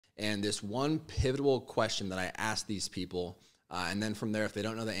And this one pivotal question that I ask these people, and then from there, if they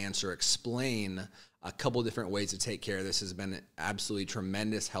don't know the answer, explain a couple different ways to take care of this, has been absolutely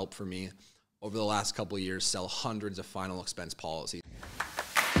tremendous help for me over the last couple of years, sell hundreds of final expense policies.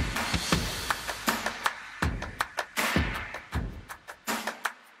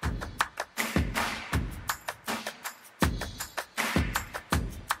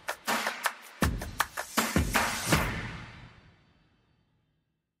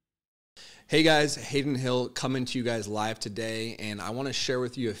 Hey guys, Hayden Hill coming to you guys live today, and I want to share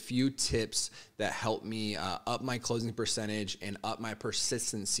with you a few tips that help me up my closing percentage and up my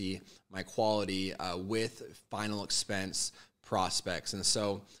persistency, my quality with final expense prospects. And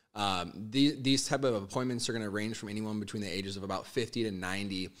so these type of appointments are going to range from anyone between the ages of about 50 to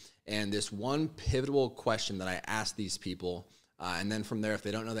 90. And this one pivotal question that I ask these people, and then from there, if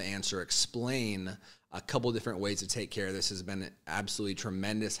they don't know the answer, explain a couple different ways to take care of this, has been absolutely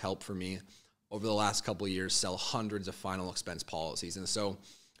tremendous help for me over the last couple of years, sell hundreds of final expense policies. And so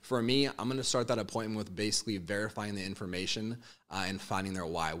for me, I'm going to start that appointment with basically verifying the information and finding their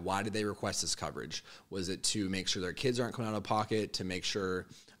why. Why did they request this coverage? Was it to make sure their kids aren't coming out of pocket, to make sure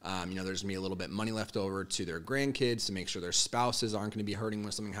there's going to be a little bit money left over to their grandkids, to make sure their spouses aren't going to be hurting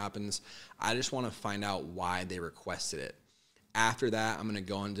when something happens? I just want to find out why they requested it. After that, I'm going to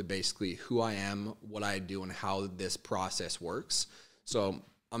go into basically who I am, what I do, and how this process works. So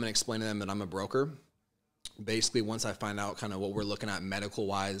I'm going to explain to them that I'm a broker. Basically, once I find out kind of what we're looking at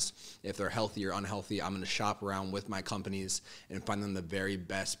medical-wise, if they're healthy or unhealthy, I'm going to shop around with my companies and find them the very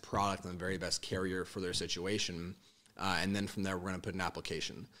best product and the very best carrier for their situation. And then from there, we're going to put an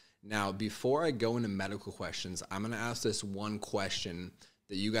application. Now, before I go into medical questions, I'm going to ask this one question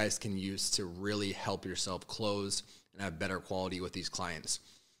that you guys can use to really help yourself close and have better quality with these clients.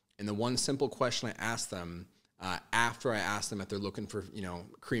 And the one simple question I ask them after I ask them if they're looking for,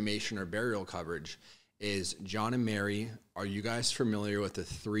 cremation or burial coverage is, John and Mary, are you guys familiar with the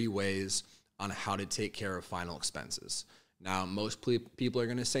 3 ways on how to take care of final expenses? Now, most people are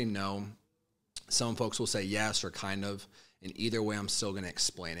going to say no. Some folks will say yes or kind of. And either way, I'm still going to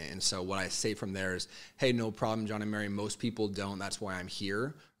explain it. And so what I say from there is, hey, no problem, John and Mary. Most people don't. That's why I'm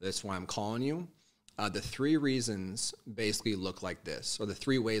here. That's why I'm calling you. The 3 reasons basically look like this, or the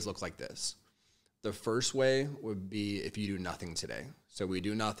 3 ways look like this. The first way would be if you do nothing today. So we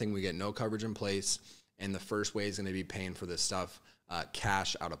do nothing, we get no coverage in place, and the first way is going to be paying for this stuff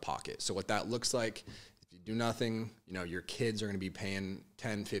cash out of pocket. So what that looks like, if you do nothing, your kids are going to be paying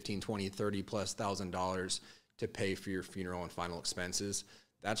 $10, $15, $20, $30 plus $1,000 to pay for your funeral and final expenses.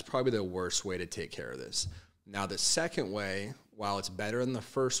 That's probably the worst way to take care of this. Now, the second way, while it's better than the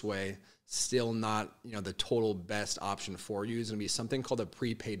first way, still not the total best option for you, is going to be something called a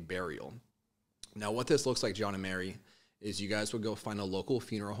prepaid burial. Now, what this looks like, John and Mary, is you guys would go find a local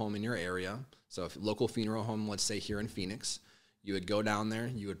funeral home in your area. So if local funeral home, let's say here in Phoenix, you would go down there,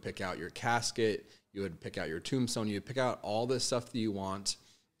 you would pick out your casket, you would pick out your tombstone, you would pick out all the stuff that you want,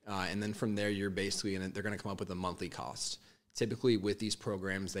 and then from there, you're basically they're going to come up with a monthly cost. Typically, with these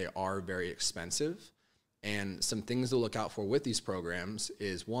programs, they are very expensive, and some things to look out for with these programs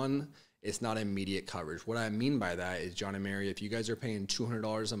is, one, it's not immediate coverage. What I mean by that is, John and Mary, if you guys are paying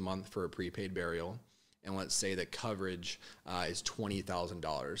 $200 a month for a prepaid burial, and let's say the coverage is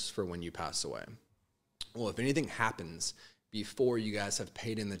 $20,000 for when you pass away. Well, if anything happens before you guys have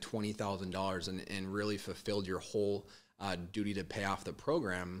paid in the $20,000 and really fulfilled your whole duty to pay off the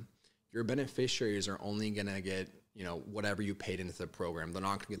program, your beneficiaries are only going to get, whatever you paid into the program. They're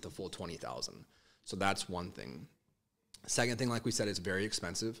not going to get the full $20,000. So that's one thing. Second thing, like we said, it's very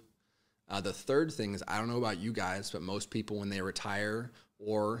expensive. The third thing is, I don't know about you guys, but most people when they retire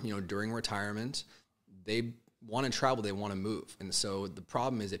or, during retirement, they want to travel, they want to move. And so the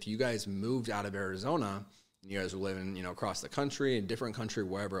problem is, if you guys moved out of Arizona, and you guys were living, across the country, a different country,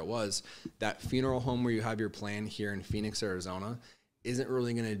 wherever it was, that funeral home where you have your plan here in Phoenix, Arizona, isn't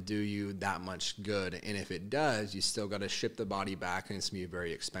really going to do you that much good. And if it does, you still got to ship the body back, and it's going to be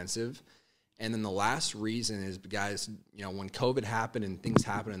very expensive. And then the last reason is, guys, when COVID happened and things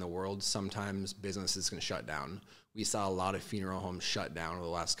happen in the world, sometimes businesses can shut down. We saw a lot of funeral homes shut down over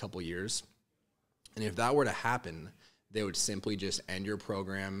the last couple of years. And if that were to happen, they would simply just end your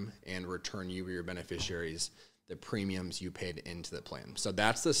program and return you or your beneficiaries the premiums you paid into the plan. So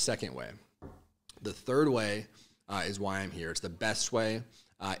that's the second way. The third way is why I'm here. It's the best way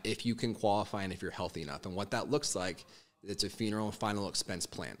if you can qualify and if you're healthy enough. And what that looks like, it's a funeral and final expense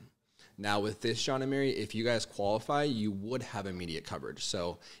plan. Now with this, John and Mary, if you guys qualify, you would have immediate coverage.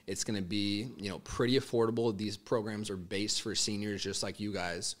 So it's going to be, pretty affordable. These programs are based for seniors just like you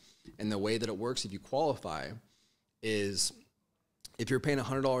guys. And the way that it works, if you qualify, is if you're paying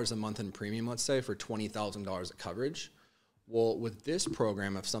 $100 a month in premium, let's say for $20,000 of coverage, well, with this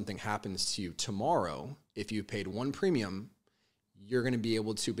program, if something happens to you tomorrow, if you paid one premium, you're going to be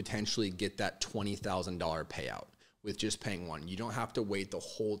able to potentially get that $20,000 payout with just paying one. You don't have to wait the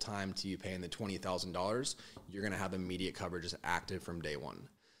whole time till you paying the $20,000. You're going to have immediate coverage as active from day one.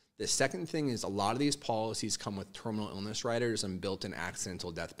 The second thing is a lot of these policies come with terminal illness riders and built-in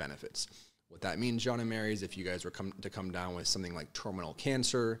accidental death benefits. What that means, John and Mary, is if you guys were to come down with something like terminal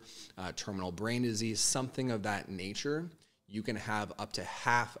cancer, terminal brain disease, something of that nature, you can have up to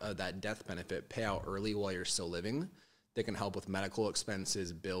half of that death benefit pay out early while you're still living. That can help with medical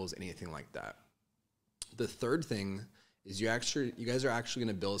expenses, bills, anything like that. The third thing is you guys are actually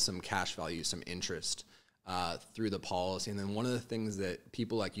going to build some cash value, some interest through the policy. And then one of the things that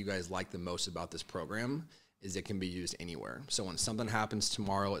people like you guys like the most about this program is it can be used anywhere. So when something happens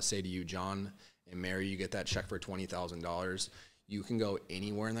tomorrow, let's say to you, John and Mary, you get that check for $20,000. You can go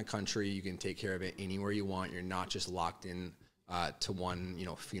anywhere in the country. You can take care of it anywhere you want. You're not just locked in to one,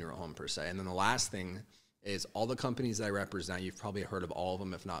 funeral home per se. And then the last thing is all the companies that I represent, you've probably heard of all of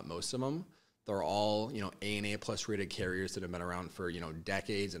them, if not most of them. They're all, A&A plus rated carriers that have been around for,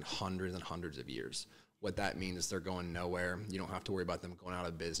 decades and hundreds of years. What that means is they're going nowhere. You don't have to worry about them going out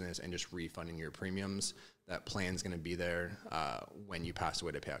of business and just refunding your premiums. That plan's going to be there when you pass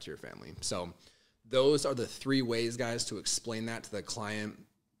away to pay out to your family. So those are the 3 ways, guys, to explain that to the client.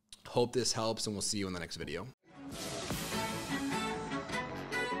 Hope this helps, and we'll see you in the next video.